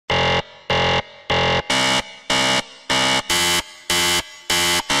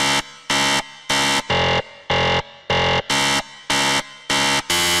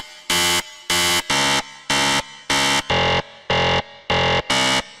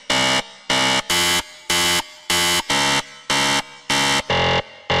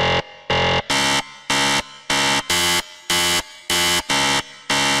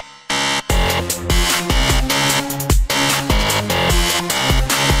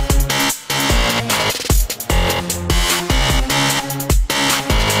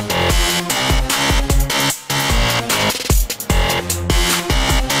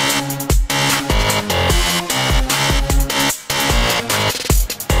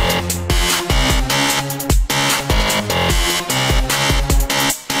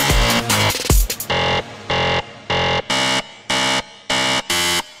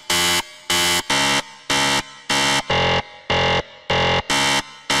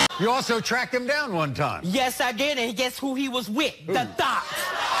You also tracked him down one time. Yes, I did, and guess who he was with? Who? The thought.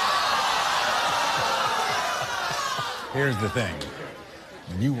 Here's the thing.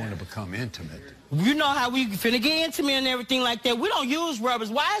 When you want to become intimate. You know how we finna get intimate and everything like that. We don't use rubbers.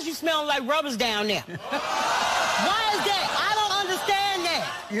 Why is you smelling like rubbers down there? Why is that? I don't understand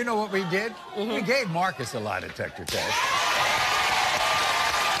that. You know what we did? We gave Marcus a lie detector test.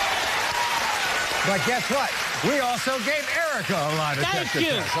 But guess what? We also gave Erica a lie detector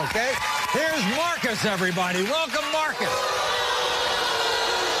test, okay? Here's Marcus, everybody. Welcome, Marcus.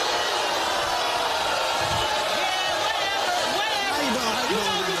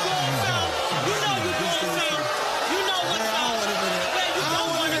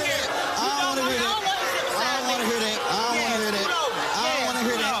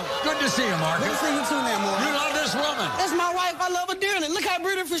 Good to see you, Marcus. Good to see you too, man, Maury. You love this woman. That's my wife. I love her dearly. Look how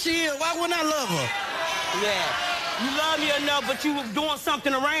beautiful she is. Why wouldn't I love her? Yeah. You love me enough, but you doing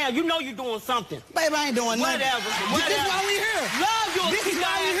something around. You know you're doing something. Babe, I ain't doing nothing. Whatever. This is why we here. Love you. This is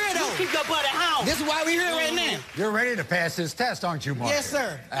why we here, though. You keep your butt at home. This is why we here right now. You're ready to pass this test, aren't you, Marcus? Yes,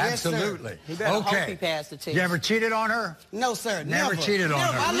 sir. Absolutely. He better hope Okay. he passed the test. You ever cheated on her? No, sir. Never cheated on her.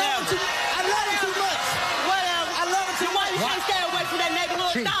 I love her too. I love her too much. Whatever. I love her too Why much. you can't stay away from that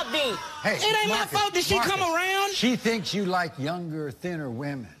neighborhood? Stop being. Hey, It ain't my fault that she come around. She thinks you like younger, thinner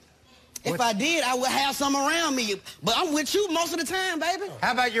women. If I did, I would have some around me. But I'm with you most of the time, baby.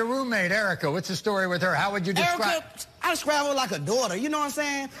 How about your roommate, Erica? What's the story with her? How would you describe? Erica, I describe her like a daughter. You know what I'm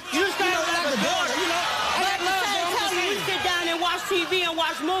saying? You describe her like a daughter. You know? But at the same time, when you sit down and watch TV and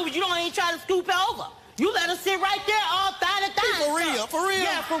watch movies, you don't even try to scoop her over. You let her sit right there all thigh to thigh. For real, for real.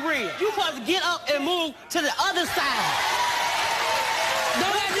 Yeah, for real. You supposed to get up and move to the other side.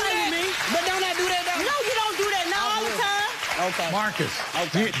 Don't I do that? But don't I do that, though? No, you don't do that not all the time. Okay. Marcus,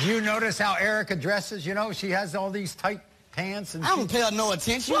 Okay. do you notice how Erica dresses? You know, she has all these tight pants and I don't pay her no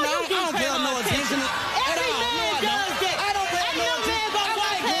attention. Well, I you don't pay her no attention. Every man does that. I don't pay her no Every man attention. gonna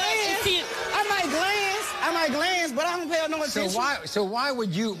walk past and see it. I might glance, but I don't pay her no attention. So why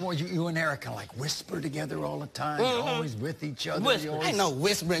would you and Erica like whisper together all the time? You're always with each other. Whisper. Always... Ain't no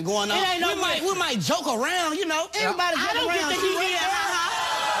whispering going on. It ain't no we might joke around, you know. Everybody I joke don't around. get the hee-hee and ha-ha.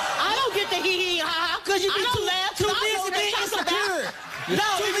 I don't get the hee-hee and ha-ha. Because you be too laugh. too I know busy what being you're talking insecure. about. No,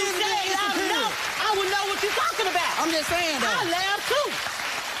 Too if you busy say being it out insecure. loud, I would know what you're talking about. I'm just saying, I though. laugh too.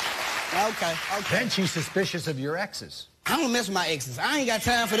 Okay. Then she's suspicious of your exes. I don't mess with my exes. I ain't got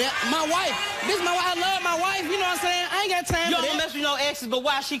time for that. My wife. This is my wife. I love my wife. You know what I'm saying? I ain't got time You for don't that. mess with no exes, but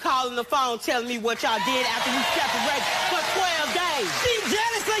why she calling the phone telling me what y'all did after you separated for 12 days? She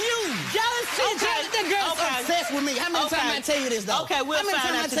jealous of you. Jealous? She jealous. That girl's obsessed with me. How many times I tell you this, though? Okay, we'll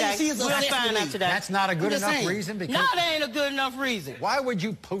find out today. We'll find out today. That's not a good just enough saying. reason? Because No, that ain't a good enough reason. why would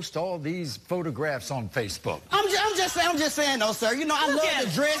you post all these photographs on Facebook? I'm just saying, though, sir. You know, I love the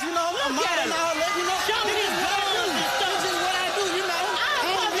dress. You know, I'm Look at and all that. You know, Show me this these is what I do. girls and stuff. This is what I do. You know, I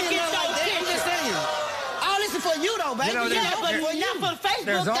ain't supposed to being get nothing like those that. I'm just saying. All this is for you, though, baby. You know, Yeah, but for you. not for Facebook.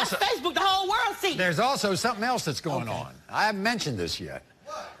 There's That's also- Facebook. The whole world sees. There's also something else that's going on. I haven't mentioned this yet.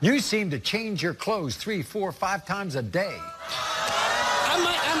 You seem to change your clothes 3, 4, 5 times a day.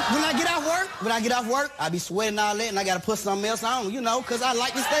 When I get off work, I be sweating all that, and I gotta put something else on, you know, because I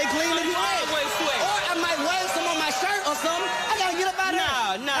like to stay clean and wet. Always sweat. Or I might wear some on my shirt or something. I gotta get up out of there.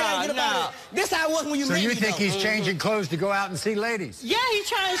 I gotta get up out of there. This how it was when you So met you me, think though. he's changing clothes to go out and see ladies? Yeah, he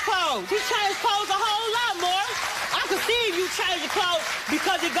changed clothes. He changed clothes a whole lot more. I can see if you change your clothes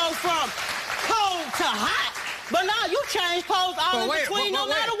because it goes from cold to hot. But now you change clothes all in between no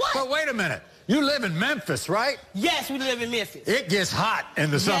matter what. But wait a minute. You live in Memphis, right? Yes, we live in Memphis. It gets hot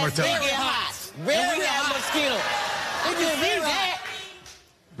in the summertime. Yes, very hot. And we have mosquitoes. It just See very that?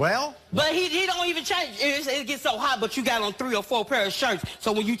 Well, But he don't even change. It gets so hot, but you got on 3 or 4 pairs of shirts.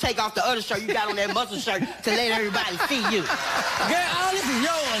 So when you take off the other shirt, you got on that muscle shirt to let everybody see you. Girl, all this is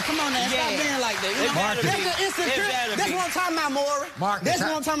yours. Come on now, stop Yeah. being like that. You know? Marcus. That's the insecure. It better That's be. what I'm talking about, Maury. Marcus, That's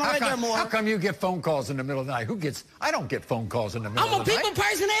what I'm talking about right there, Maury. How come you get phone calls in the middle of the night? I don't get phone calls in the middle I'm a of the night. people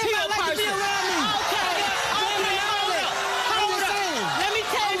person. Everybody like to be around me. Okay. Hold up. Let me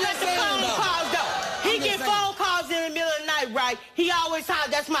tell you what the phone calls, though. He get phone calls in the middle of the night, right? He always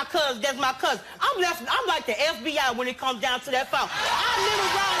hollers, that's my cousin, that's my cousin. I'm like the FBI when it comes down to that phone. I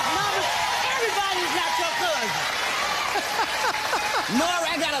memorize numbers. Everybody's not your cousin. Maury,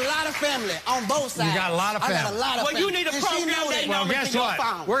 I got a lot of family on both sides. You got a lot of I got family. a lot of Well, family. you need to And she program know that that. Well, numbers guess in your what?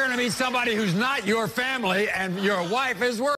 phone. We're going to meet somebody who's not your family, and your wife is working.